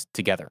holding us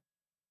together.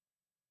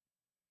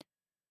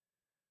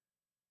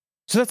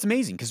 So that's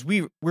amazing because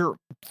we're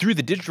through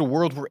the digital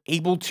world, we're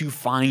able to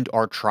find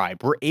our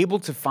tribe. We're able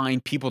to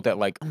find people that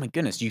like, oh my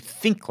goodness, you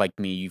think like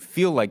me, you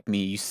feel like me,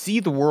 you see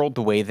the world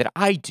the way that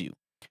I do.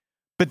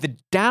 But the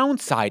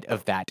downside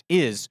of that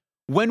is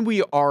when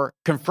we are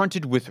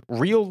confronted with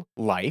real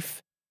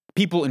life,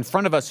 people in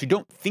front of us who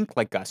don't think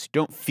like us, who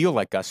don't feel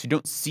like us, who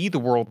don't see the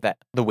world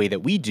the way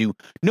that we do,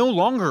 no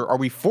longer are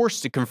we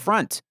forced to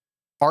confront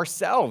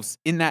ourselves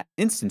in that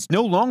instance.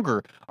 No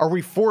longer are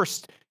we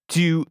forced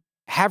to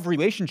have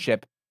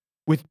relationship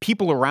with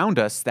people around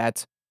us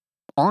that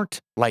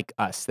aren't like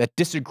us, that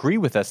disagree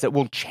with us, that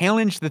will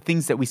challenge the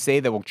things that we say,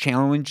 that will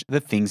challenge the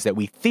things that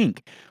we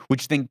think,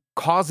 which then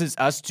causes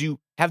us to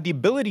have the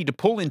ability to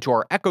pull into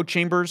our echo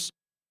chambers,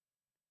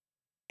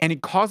 and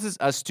it causes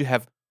us to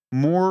have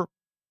more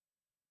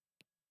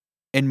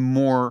and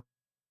more,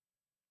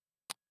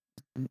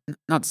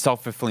 not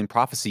self-fulfilling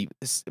prophecy,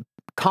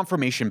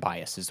 confirmation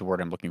bias is the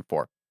word I'm looking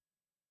for,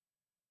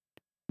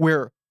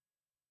 where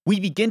we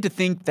begin to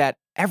think that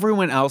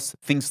everyone else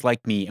thinks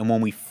like me. And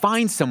when we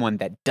find someone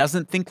that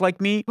doesn't think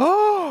like me,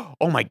 oh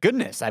my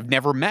goodness, I've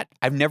never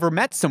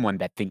met someone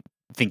that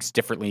thinks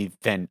differently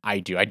than I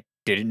do. I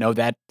didn't know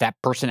that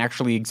person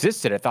actually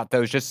existed. I thought that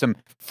was just some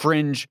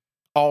fringe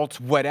alt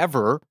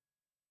whatever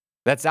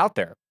that's out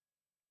there.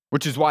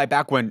 Which is why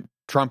back when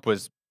Trump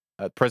was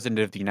president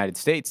of the United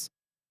States,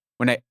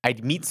 when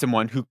I'd meet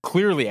someone who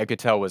clearly I could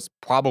tell was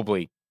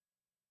probably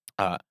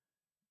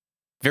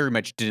very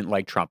much didn't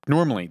like Trump.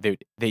 Normally,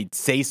 they'd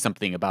say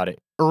something about it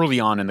early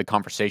on in the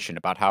conversation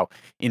about how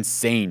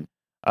insane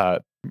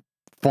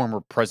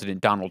former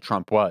President Donald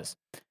Trump was.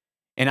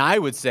 And I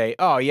would say,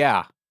 oh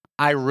yeah,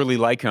 I really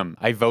like him.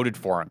 I voted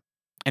for him.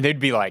 And they'd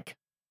be like,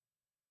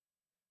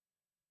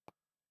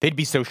 they'd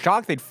be so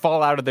shocked they'd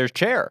fall out of their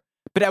chair.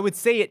 But I would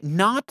say it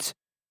not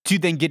to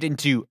then get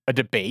into a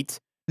debate,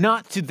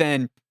 not to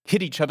then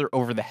hit each other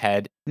over the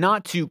head,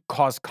 not to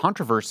cause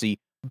controversy,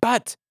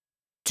 but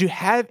to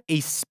have a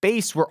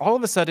space where all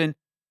of a sudden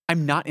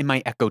I'm not in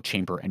my echo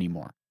chamber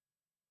anymore.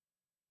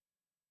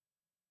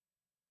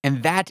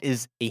 And that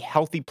is a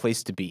healthy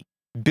place to be.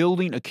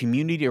 Building a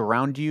community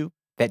around you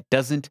that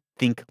doesn't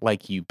think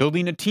like you.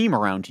 Building a team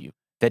around you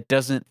that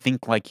doesn't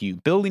think like you.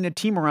 Building a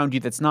team around you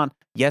that's not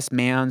yes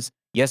mans,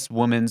 yes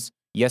womans,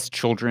 yes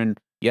children,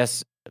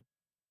 yes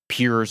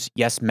peers,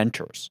 yes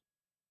mentors.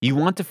 You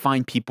want to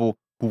find people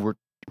who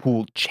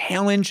will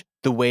challenge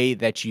the way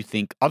that you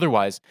think.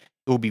 Otherwise,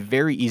 it will be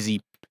very easy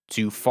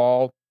to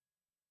fall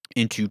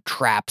into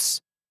traps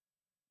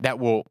that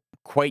will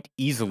quite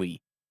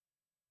easily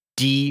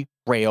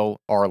derail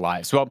our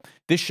lives. Well,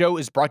 this show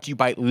is brought to you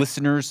by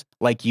listeners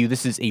like you.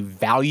 This is a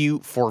value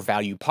for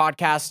value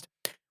podcast,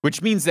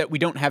 which means that we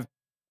don't have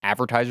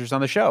advertisers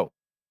on the show.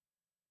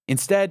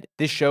 Instead,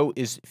 this show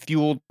is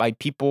fueled by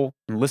people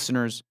and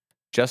listeners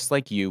just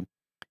like you,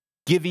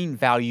 giving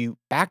value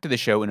back to the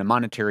show in a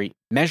monetary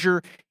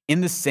measure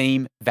in the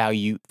same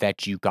value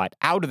that you got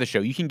out of the show.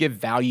 You can give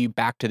value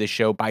back to the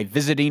show by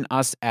visiting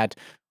us at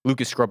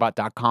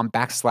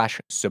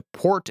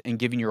lucasgrobot.com/support and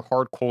giving your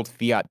hard, cold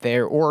fiat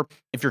there. Or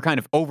if you're kind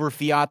of over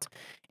fiat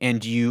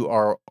and you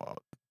are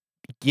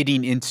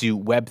getting into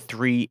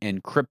Web3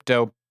 and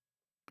crypto,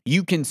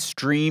 you can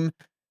stream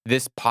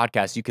this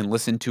podcast. You can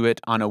listen to it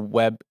on a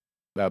web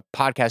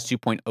podcast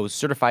 2.0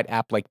 certified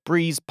app like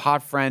Breeze,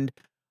 Podfriend,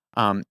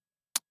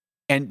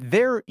 and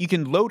there you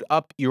can load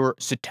up your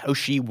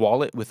Satoshi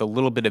wallet with a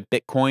little bit of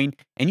Bitcoin,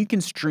 and you can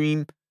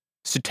stream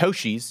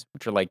Satoshis,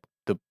 which are like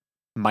the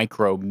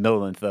micro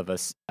millionth of a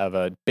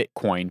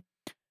Bitcoin,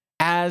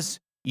 as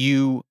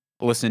you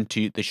listen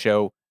to the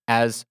show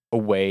as a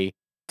way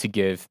to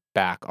give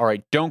back. All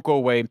right, don't go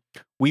away.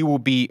 We will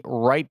be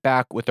right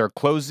back with our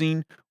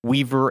closing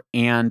Weaver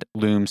and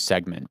Loom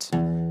segment.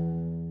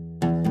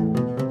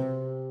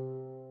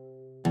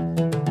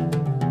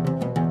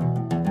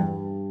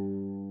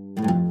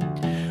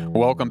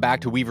 Welcome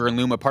back to Weaver and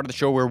Loom, a part of the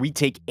show where we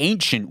take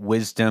ancient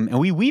wisdom and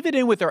we weave it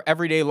in with our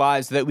everyday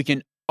lives so that we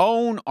can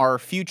own our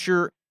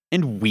future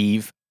and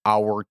weave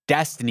our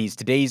destinies.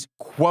 Today's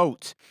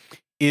quote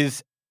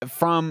is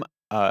from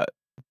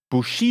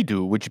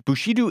Bushido, which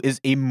Bushido is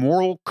a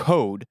moral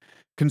code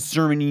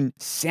concerning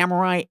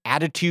samurai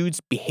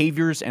attitudes,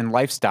 behaviors, and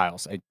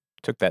lifestyles. I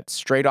took that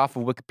straight off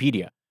of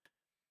Wikipedia.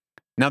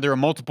 Now, there are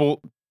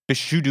multiple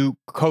Bushido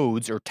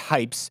codes or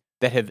types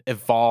that have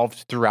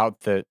evolved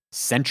throughout the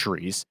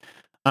centuries.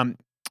 And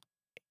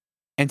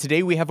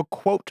today we have a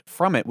quote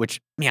from it, which,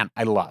 man,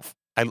 I love.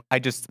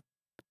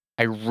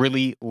 I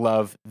really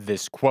love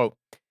this quote.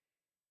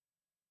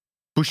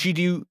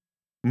 Bushido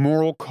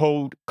moral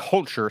code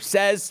culture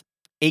says,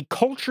 a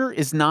culture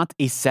is not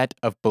a set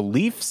of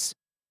beliefs,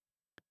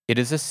 it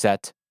is a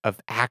set of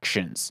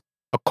actions.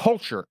 A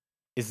culture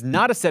is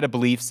not a set of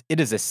beliefs, it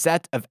is a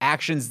set of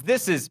actions.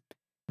 This is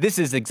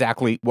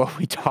exactly what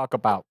we talk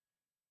about.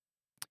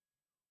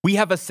 We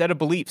have a set of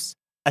beliefs,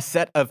 a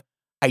set of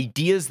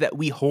ideas that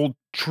we hold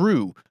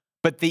true,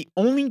 but they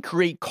only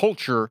create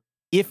culture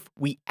if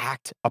we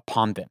act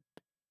upon them.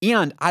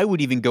 And I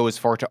would even go as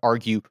far to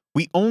argue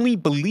we only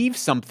believe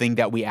something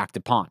that we act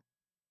upon.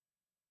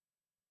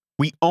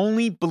 We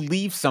only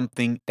believe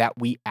something that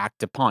we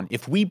act upon.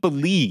 If we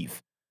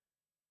believe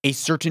a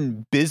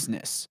certain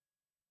business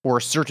or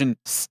a certain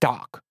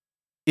stock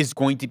is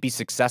going to be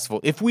successful,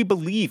 if we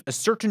believe a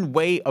certain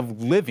way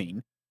of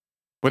living,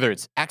 whether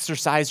it's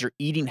exercise or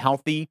eating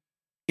healthy,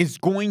 is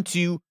going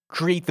to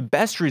create the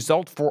best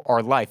result for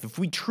our life, if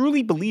we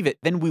truly believe it,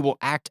 then we will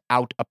act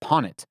out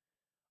upon it.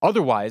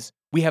 Otherwise,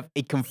 we have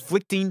a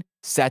conflicting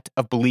set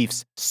of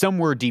beliefs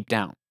somewhere deep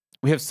down.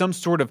 We have some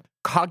sort of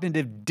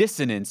cognitive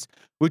dissonance,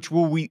 which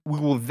we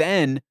will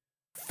then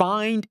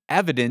find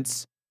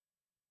evidence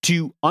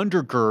to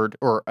undergird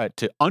or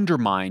to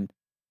undermine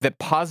that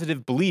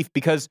positive belief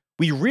because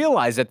we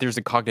realize that there's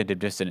a cognitive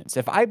dissonance.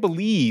 If I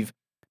believe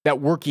that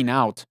working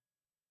out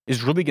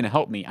is really going to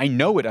help me, I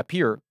know it up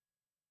here,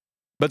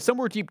 but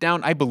somewhere deep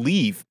down, I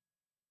believe,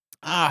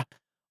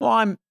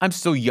 I'm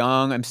still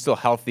young, I'm still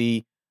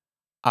healthy.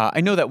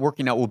 I know that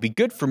working out will be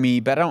good for me,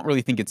 but I don't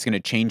really think it's going to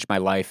change my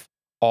life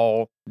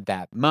all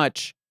that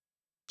much.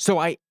 So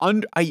I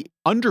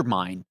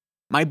undermine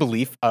my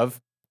belief of,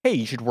 hey,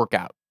 you should work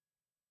out.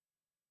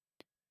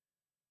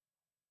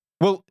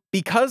 Well,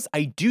 because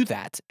I do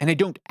that and I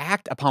don't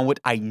act upon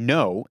what I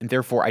know, and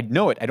therefore I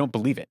know it, I don't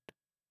believe it,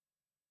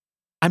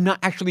 I'm not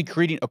actually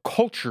creating a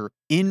culture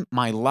in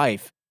my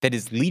life that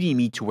is leading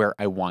me to where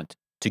I want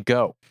to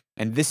go.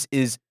 And this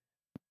is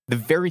the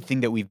very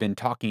thing that we've been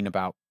talking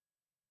about.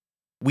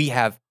 We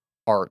have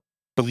our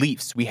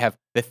beliefs. We have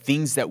the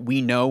things that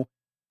we know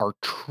are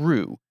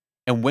true.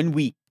 And when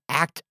we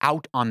act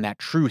out on that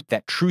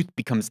truth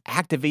becomes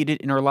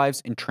activated in our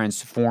lives and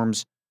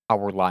transforms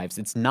our lives.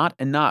 It's not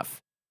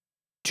enough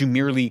to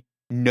merely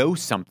know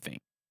something,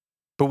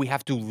 but we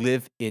have to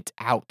live it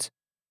out.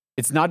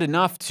 It's not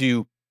enough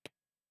to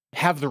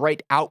have the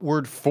right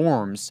outward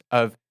forms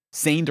of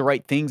saying the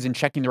right things and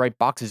checking the right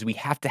boxes. We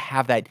have to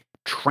have that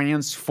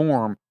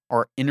transform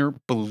our inner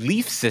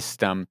belief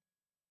system,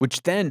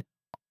 which then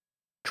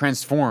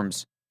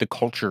transforms the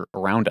culture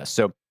around us.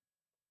 So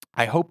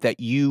I hope that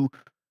you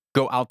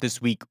go out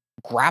this week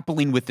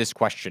grappling with this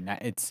question.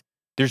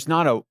 There's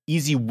not an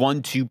easy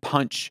 1-2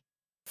 punch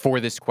for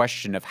this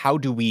question of how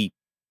do we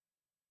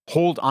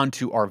hold on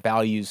to our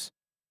values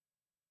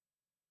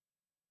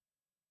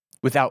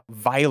without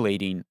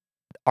violating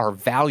our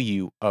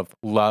value of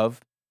love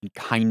and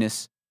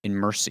kindness and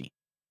mercy.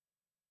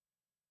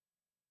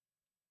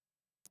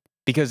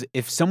 Because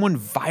if someone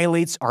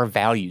violates our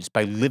values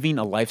by living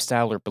a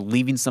lifestyle or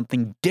believing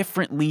something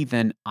differently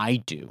than I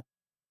do,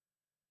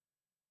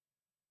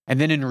 and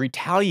then in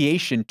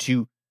retaliation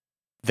to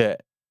the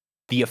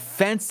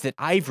offense that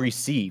I've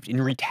received,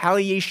 in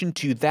retaliation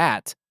to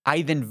that,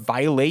 I then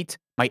violate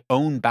my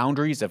own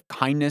boundaries of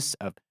kindness,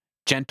 of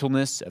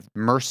gentleness, of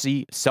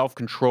mercy,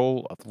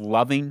 self-control, of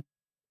loving.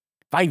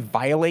 If I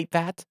violate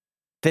that,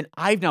 then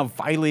I've now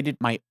violated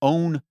my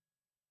own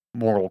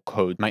moral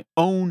code, my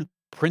own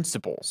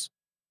principles.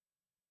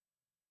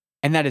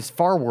 And that is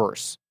far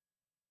worse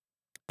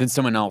than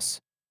someone else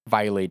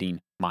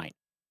violating mine.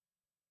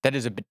 That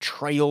is a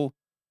betrayal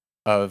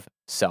of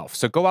self.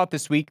 So go out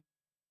this week.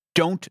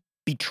 Don't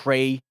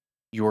betray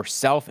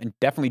yourself and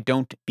definitely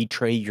don't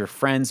betray your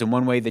friends. And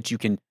one way that you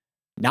can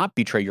not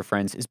betray your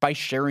friends is by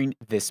sharing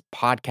this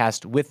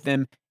podcast with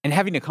them and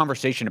having a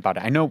conversation about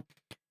it. I know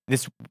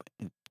this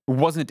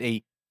wasn't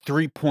a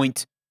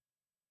 3-point,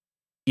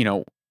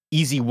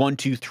 easy 1,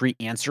 2, 3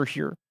 answer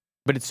here,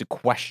 but it's a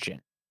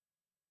question.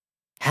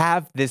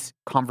 Have this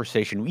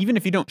conversation. Even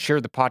if you don't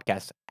share the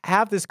podcast,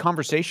 have this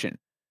conversation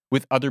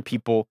with other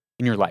people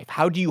in your life.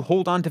 How do you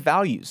hold on to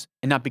values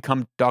and not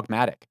become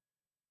dogmatic?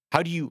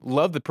 How do you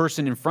love the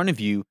person in front of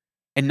you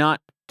and not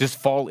just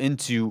fall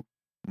into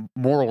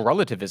moral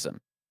relativism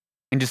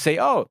and just say,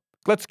 oh,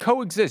 let's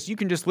coexist. You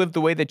can just live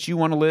the way that you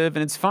want to live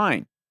and it's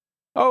fine.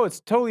 Oh,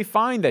 it's totally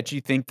fine that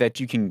you think that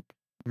you can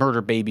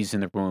murder babies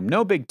in the womb.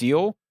 No big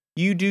deal.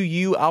 You do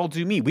you, I'll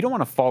do me. We don't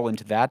want to fall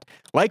into that.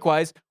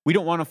 Likewise, we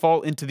don't want to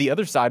fall into the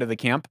other side of the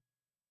camp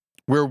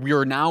where we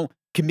are now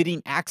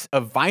committing acts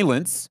of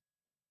violence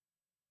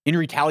in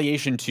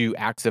retaliation to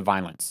acts of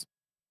violence.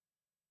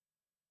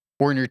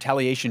 or in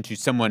retaliation to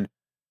someone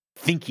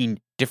thinking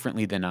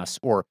differently than us,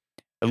 or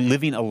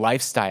living a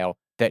lifestyle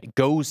that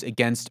goes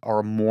against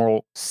our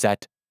moral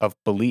set of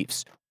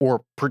beliefs,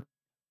 or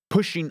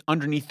pushing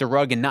underneath the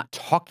rug and not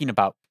talking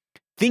about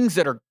things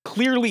that are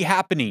clearly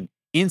happening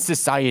in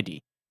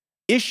society,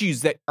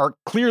 issues that are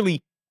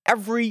clearly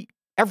every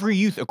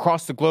youth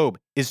across the globe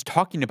is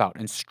talking about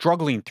and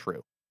struggling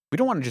through. We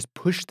don't want to just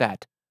push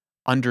that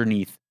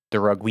underneath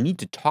the rug. We need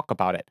to talk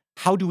about it.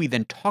 How do we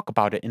then talk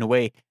about it in a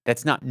way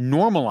that's not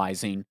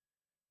normalizing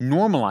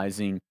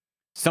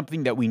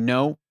something that we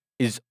know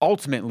is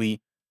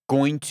ultimately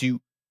going to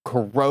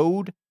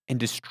corrode and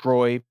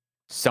destroy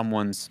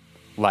someone's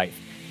life?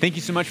 Thank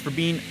you so much for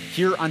being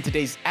here on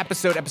today's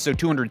episode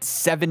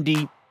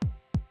 270.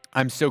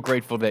 I'm so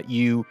grateful that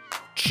you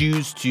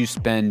choose to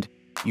spend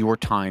your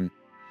time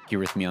here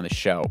with me on the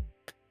show.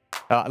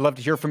 I'd love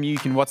to hear from you. You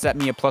can WhatsApp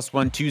me at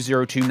 +1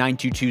 202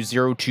 922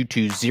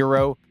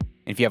 0220.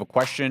 And if you have a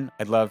question,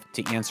 I'd love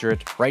to answer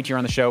it right here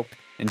on the show.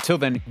 Until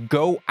then,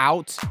 go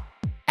out,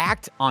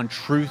 act on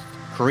truth,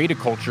 create a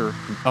culture,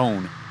 and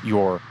own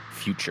your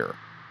future.